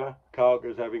pressure.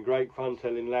 Carker's having great fun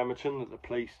telling Lamberton that the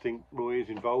police think Roy is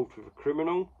involved with a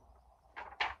criminal.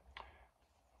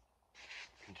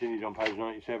 Continued on page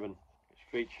 97. It's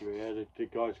feature here. The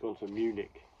guy's gone to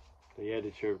Munich. The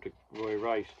editor of the Roy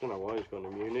race. Don't know why he's gone to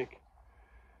Munich.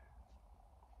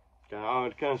 It's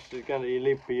going to the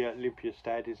Olympia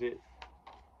Stad, is it?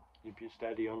 Olympia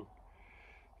Stadion.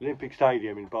 Olympic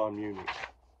Stadium in Bayern Munich.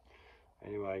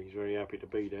 Anyway, he's very happy to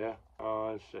be there.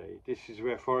 Oh, let's see. This is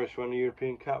where Forest won the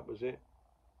European Cup, was it?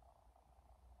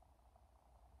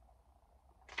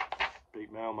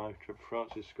 Beat Malmo. Trevor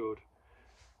Francis scored.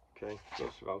 Okay,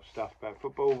 lots of old stuff about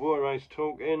football. Roy race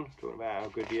talking about how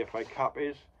good the FA Cup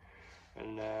is.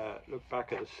 And look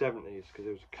back at the 70s, because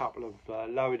there was a couple of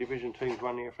lower division teams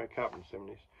won the FA Cup in the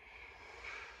 70s.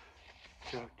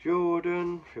 Doug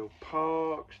Jordan, Phil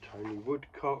Parks, Tony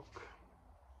Woodcock,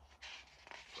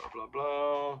 blah blah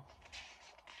blah.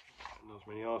 Not as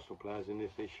many Arsenal players in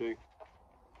this issue.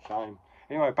 Shame.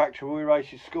 Anyway, back to Roy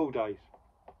Race's school days.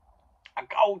 A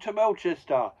goal to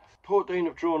Melchester. Port Dean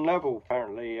have drawn level.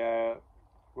 Apparently,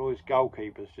 Roy's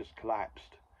goalkeepers just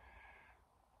collapsed.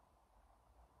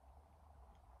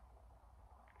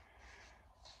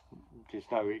 There's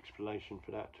no explanation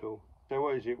for that at all. So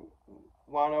what is it?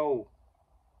 1-1.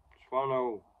 It's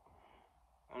 1-1.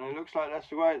 And it looks like that's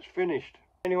the way it's finished.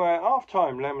 Anyway, at half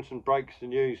time, Lamberton breaks the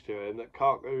news to him that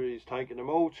Carker is taking them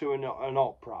all to an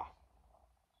opera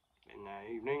in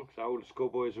that evening. So all the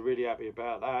schoolboys are really happy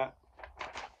about that.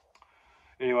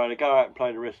 Anyway, they go out and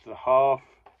play the rest of the half.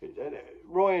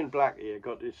 Roy and Blackie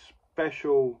got this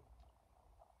special...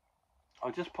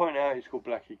 I'll just point out he's called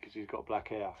Blackie because he's got black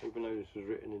hair, even though this was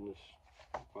written in this...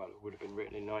 Well, it would have been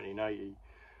written in 1980.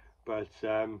 But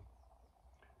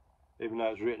even though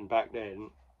it was written back then,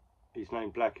 he's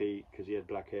named Blackie because he had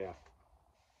black hair.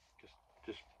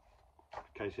 Just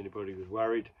in case anybody was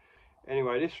worried.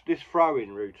 Anyway, this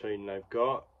throw-in routine they've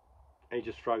got, he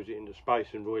just throws it into space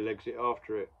and Roy legs it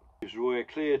after it. Gives Roy a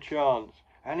clear chance,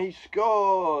 and he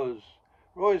scores!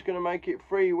 Roy's going to make it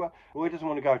 3-1. Roy doesn't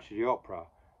want to go to the opera.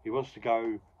 He wants to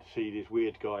go to see this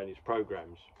weird guy in his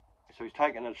programmes. So he's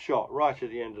taken a shot right at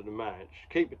the end of the match.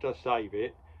 Keeper does save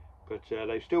it, but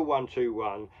they've still won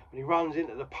 2-1. And he runs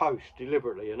into the post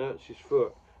deliberately and hurts his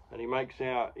foot. And he makes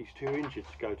out he's too injured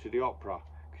to go to the opera.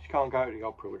 Because you can't go to the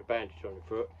opera with a bandage on your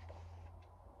foot.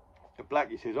 And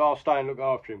Blackie says, I'll stay and look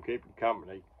after him, keep him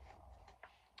company.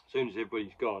 As soon as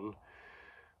everybody's gone,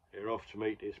 they're off to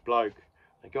meet this bloke.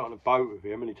 They get on a boat with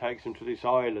him and he takes them to this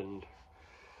island.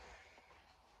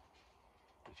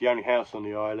 It's the only house on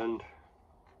the island.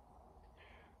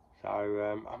 So,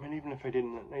 I mean, even if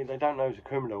they don't know he's a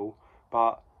criminal,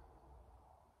 but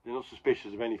they're not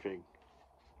suspicious of anything.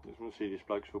 They just want to see this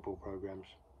bloke's football programmes.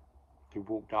 He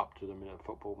walked up to them in a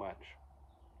football match.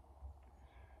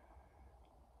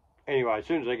 Anyway, as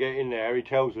soon as they get in there, he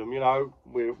tells them, you know,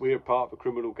 we're part of a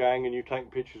criminal gang and you take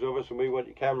pictures of us and we want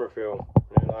your camera film.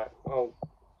 And they're like, well,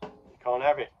 you can't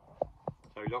have it.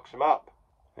 So he locks them up.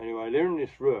 Anyway, they're in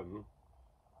this room.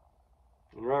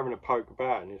 And they're having a poke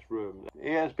about in this room.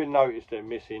 It has been noticed they're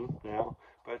missing now,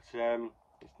 but it's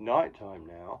night time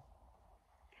now.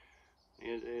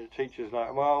 The teacher's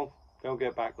like, well, they'll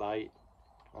get back late.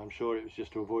 I'm sure it was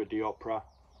just to avoid the opera.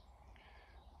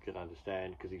 Can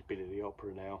understand because he's been at the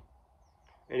opera now.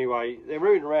 Anyway, they're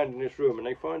rooting around in this room and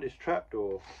they find this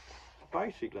trapdoor.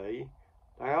 Basically,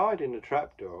 they hide in the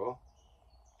trapdoor.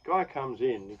 The guy comes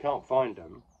in, he can't find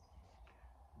them,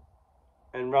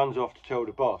 and runs off to tell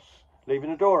the boss, leaving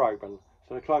the door open.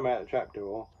 So they climb out the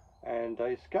trapdoor and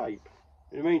they escape.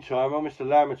 In the meantime, Mr.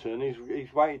 Lamberton,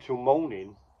 he's waited till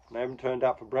morning. They haven't turned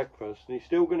up for breakfast and he's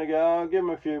still going to go, give them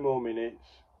a few more minutes.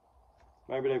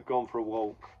 Maybe they've gone for a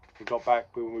walk. We got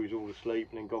back when we was all asleep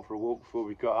and then gone for a walk before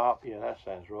we got up. Yeah, that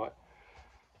sounds right.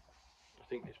 I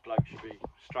think this bloke should be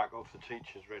struck off the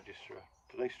teacher's register.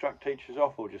 Do they struck teachers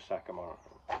off or just sack them on?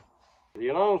 The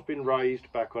alarm's been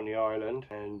raised back on the island,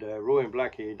 and Roy and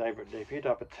Blackie, they've hit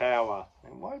up a tower.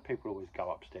 And why do people always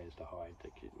go upstairs to hide?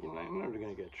 They're never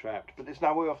going to get trapped. But there's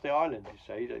no way off the island, you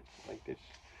see.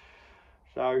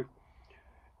 So,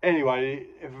 anyway,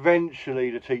 eventually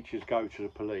the teachers go to the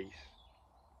police.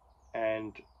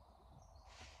 And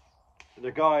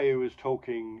the guy who was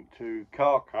talking to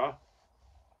Carker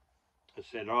has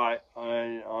said, right,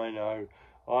 I know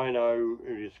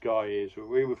who this guy is.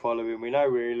 We were following, we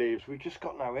know where he lives. We've just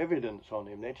got no evidence on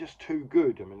him. They're just too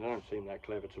good. I mean, they don't seem that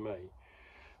clever to me.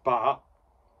 But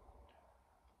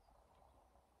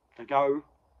they go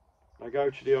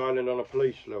to the island on a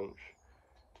police launch.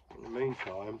 In the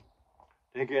meantime,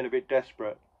 they're getting a bit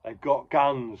desperate. They've got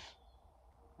guns.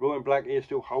 Roy and Blackie are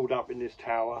still holed up in this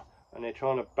tower and they're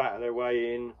trying to batter their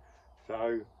way in.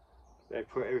 So they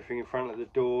put everything in front of the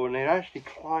door and they're actually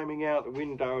climbing out the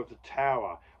window of the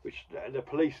tower, which the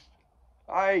police,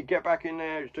 hey, get back in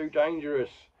there, it's too dangerous.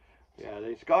 Yeah,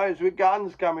 there's guys with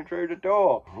guns coming through the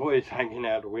door. Roy's hanging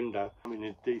out the window. I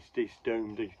mean, these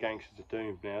gangsters are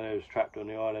doomed now. They're just trapped on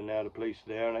the island now, the police are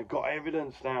there and they've got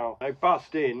evidence now. They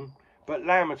bust in, but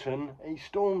Lamberton, he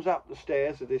storms up the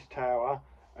stairs of this tower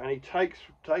and he takes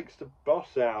the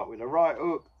boss out with a right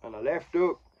hook and a left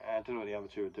hook. I don't know what the other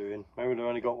two are doing. Maybe they've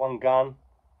only got one gun,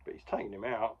 but he's taking him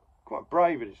out. Quite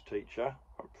brave of this teacher.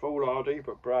 Foolhardy,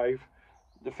 but brave.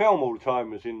 The film all the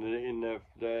time was in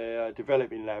the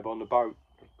developing lab on the boat.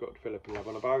 I've got a developing lab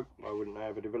on a boat. Why wouldn't they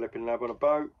have a developing lab on a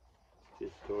boat?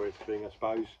 It's a tourist thing, I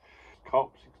suppose.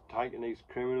 cops taking these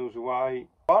criminals away.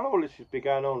 While all this has been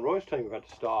going on, Roy's team have had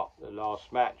to start the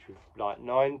last match with like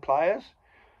 9 players.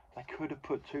 They could have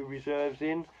put 2 reserves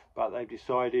in, but they've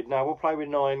decided, no, we'll play with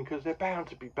 9 because they're bound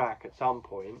to be back at some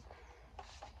point.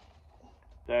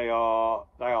 They are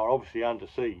obviously under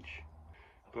siege,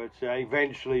 but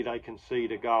eventually they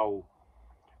concede a goal.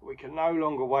 We can no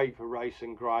longer wait for Race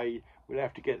and Gray. We'll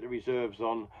have to get the reserves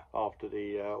on after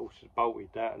the horses bolted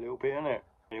that a little bit, innit?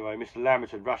 Anyway, Mr.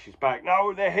 Lamberton rushes back.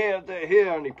 No, they're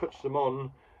here, and he puts them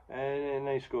on, and then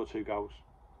they score 2 goals,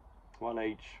 1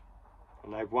 each,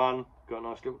 and they've won. Got a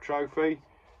nice little trophy.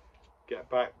 Get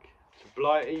back to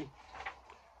Blighty.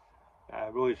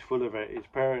 Roy's full of it. His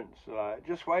parents are like,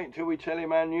 just wait until we tell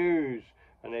him our news.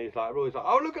 And he's like, Roy's like,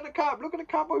 oh, look at the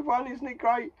cup we've won, isn't it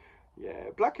great? Yeah,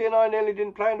 Blackie and I nearly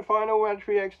didn't play in the final.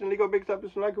 We accidentally got mixed up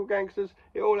with some local gangsters.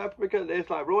 It all happened because it's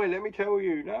like, Roy, let me tell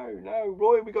you. No,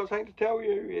 Roy, we got something to tell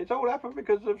you. It's all happened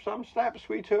because of some snaps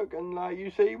we took, and like you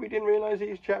see, we didn't realise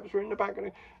these chaps were in the back of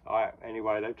the. Alright,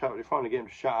 anyway, they finally get him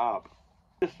to shut up.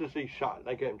 Just as he's shut,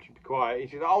 they get him to be quiet. He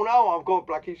says, oh no, I've got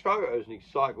Blackie's photos, and he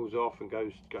cycles off and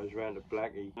goes around to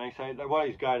Blackie. And they say, while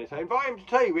he's going, they say, invite him to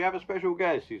tea, we have a special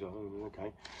guest. He's like, oh,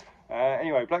 okay.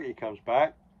 Anyway, Blackie comes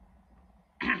back.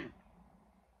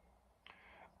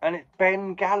 And it's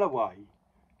Ben Galloway,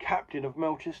 captain of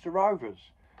Melchester Rovers.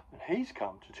 And he's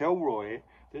come to tell Roy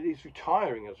that he's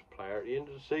retiring as a player at the end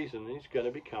of the season and he's going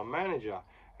to become manager.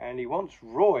 And he wants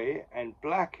Roy and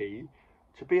Blackie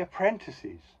to be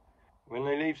apprentices when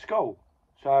they leave school.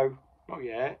 So, not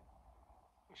yet.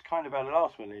 It's kind of how the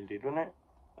last one ended, wasn't it?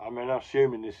 I mean, I'm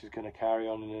assuming this is going to carry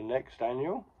on in the next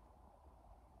annual.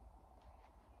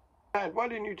 Dad, why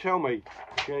didn't you tell me?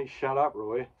 You ain't shut up,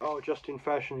 Roy. Oh, just in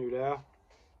fashion, you there.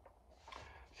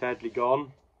 Sadly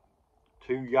gone.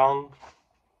 Too young.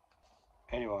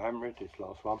 Anyway, I haven't read this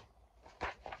last one. So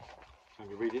I'm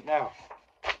going to read it now.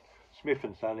 Smith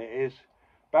and Son it is.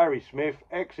 Barry Smith,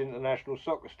 ex-international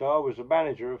soccer star, was the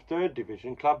manager of 3rd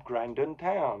Division club Grandon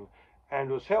Town and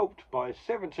was helped by his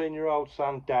 17-year-old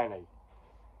son Danny.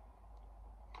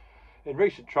 In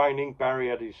recent training, Barry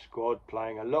had his squad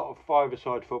playing a lot of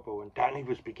 5-a-side football and Danny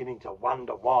was beginning to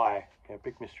wonder why. Okay,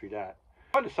 big mystery that.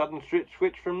 Quite a sudden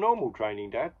switch from normal training,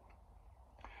 Dad.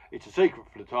 It's a secret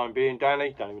for the time being,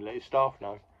 Danny. Don't even let his staff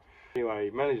know. Anyway,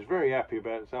 manager's very happy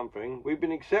about something. We've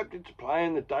been accepted to play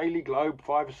in the Daily Globe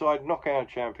 5-a-side knockout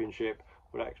championship.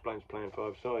 Well, that explains playing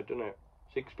 5-a-side, doesn't it?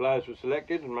 6 players were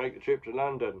selected and make the trip to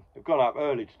London. They've gone up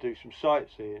early to do some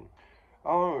sightseeing.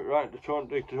 Oh, right, the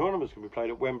tournament's going to be played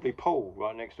at Wembley Pool,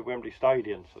 right next to Wembley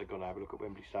Stadium. So they're going to have a look at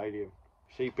Wembley Stadium.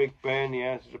 See Big Ben, the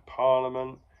Houses of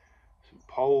Parliament, some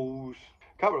poles.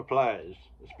 A couple of players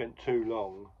have spent too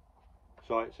long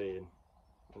sightseeing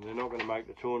and they're not going to make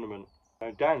the tournament.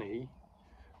 So Danny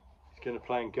is going to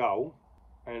play in goal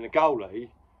and the goalie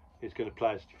is going to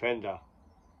play as defender.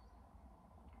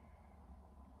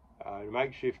 The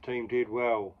makeshift team did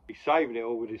well. He's saving it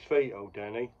all with his feet, old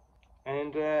Danny.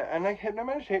 And they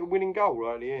managed to hit a winning goal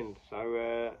right at the end.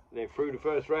 So they're through the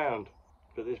first round.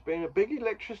 But there's been a big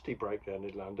electricity breakdown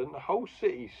in London. The whole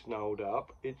city's snarled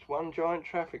up. It's one giant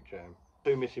traffic jam.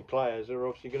 2 missing players are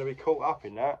obviously going to be caught up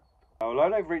in that.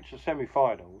 Although they've reached the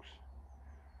semi-finals,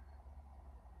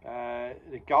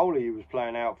 the goalie who was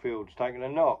playing outfield's taken a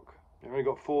knock. They've only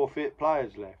got 4 fit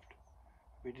players left.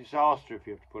 It'd be a disaster if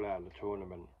you have to pull out of the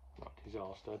tournament. Not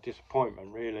disaster,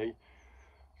 disappointment really.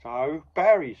 So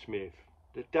Barry Smith,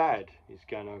 the dad, is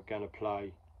gonna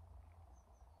play.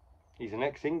 He's an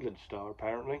ex-England star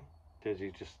apparently. Says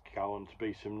he'll just go on to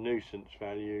be some nuisance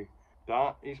value.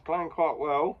 But he's playing quite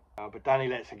well. But Danny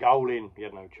lets a goal in. He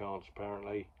had no chance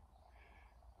apparently.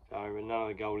 So none of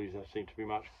the goalies there seem to be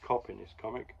much cop in this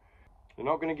comic. They're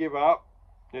not going to give up.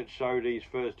 Let's show these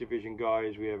 1st Division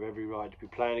guys we have every right to be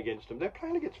playing against them. They're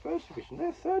playing against 1st Division. They're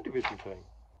a 3rd Division team.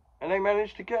 And they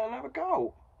managed to get another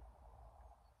goal.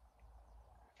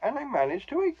 And they managed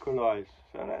to equalise.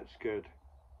 So that's good.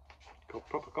 Got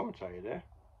proper commentator there.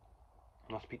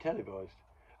 Must be televised.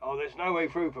 Oh, there's no way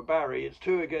through for Barry. It's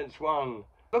 2 against 1.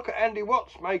 Look at Andy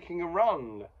Watts making a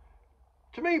run.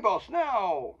 To me, boss,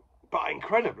 now. But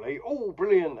incredibly, all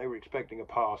brilliant. They were expecting a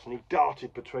pass and he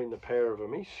darted between the pair of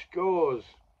them. He scores.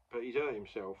 But he's hurt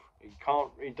himself. He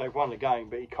can't. They've won the game,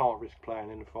 but he can't risk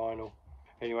playing in the final.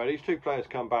 Anyway, these 2 players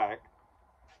come back.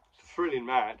 It's a thrilling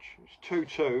match.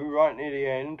 It's 2-2 right near the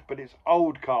end, but it's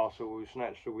Oldcastle who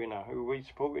snatched the winner. Who are we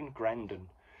supporting? Grandon.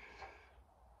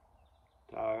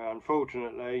 So,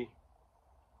 unfortunately,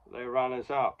 they're runners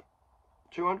up.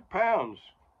 £200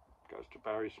 goes to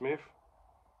Barry Smith.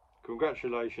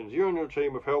 Congratulations, you and your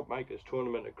team have helped make this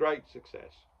tournament a great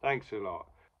success. Thanks a lot.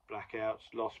 Blackouts,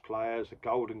 lost players, a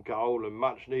golden goal and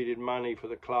much needed money for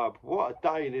the club. What a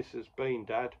day this has been,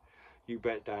 Dad. You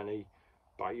bet, Danny.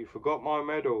 But you forgot my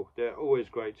medal. They're always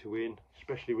great to win,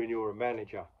 especially when you're a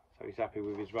manager. So he's happy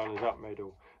with his runners-up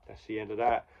medal. That's the end of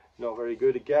that. Not very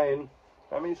good again.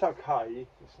 I mean, it's okay.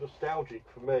 It's nostalgic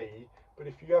for me. But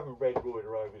if you haven't read Roy the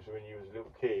Rovers when you was a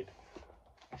little kid,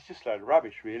 it's just a load of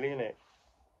rubbish, really, isn't it?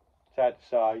 Sad to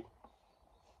say.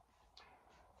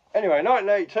 Anyway,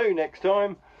 1982 next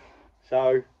time.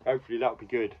 So hopefully that'll be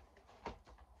good.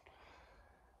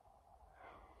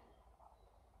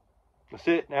 That's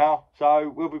it now.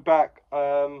 So we'll be back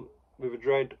with a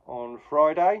dread on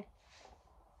Friday,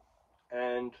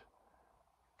 and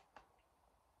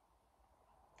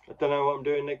I don't know what I'm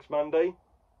doing next Monday,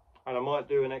 and I might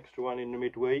do an extra one in the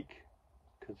midweek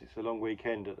because it's a long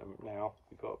weekend at them now.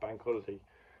 We've got a bank holiday,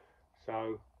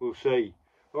 so we'll see.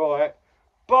 All right,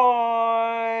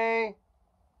 bye.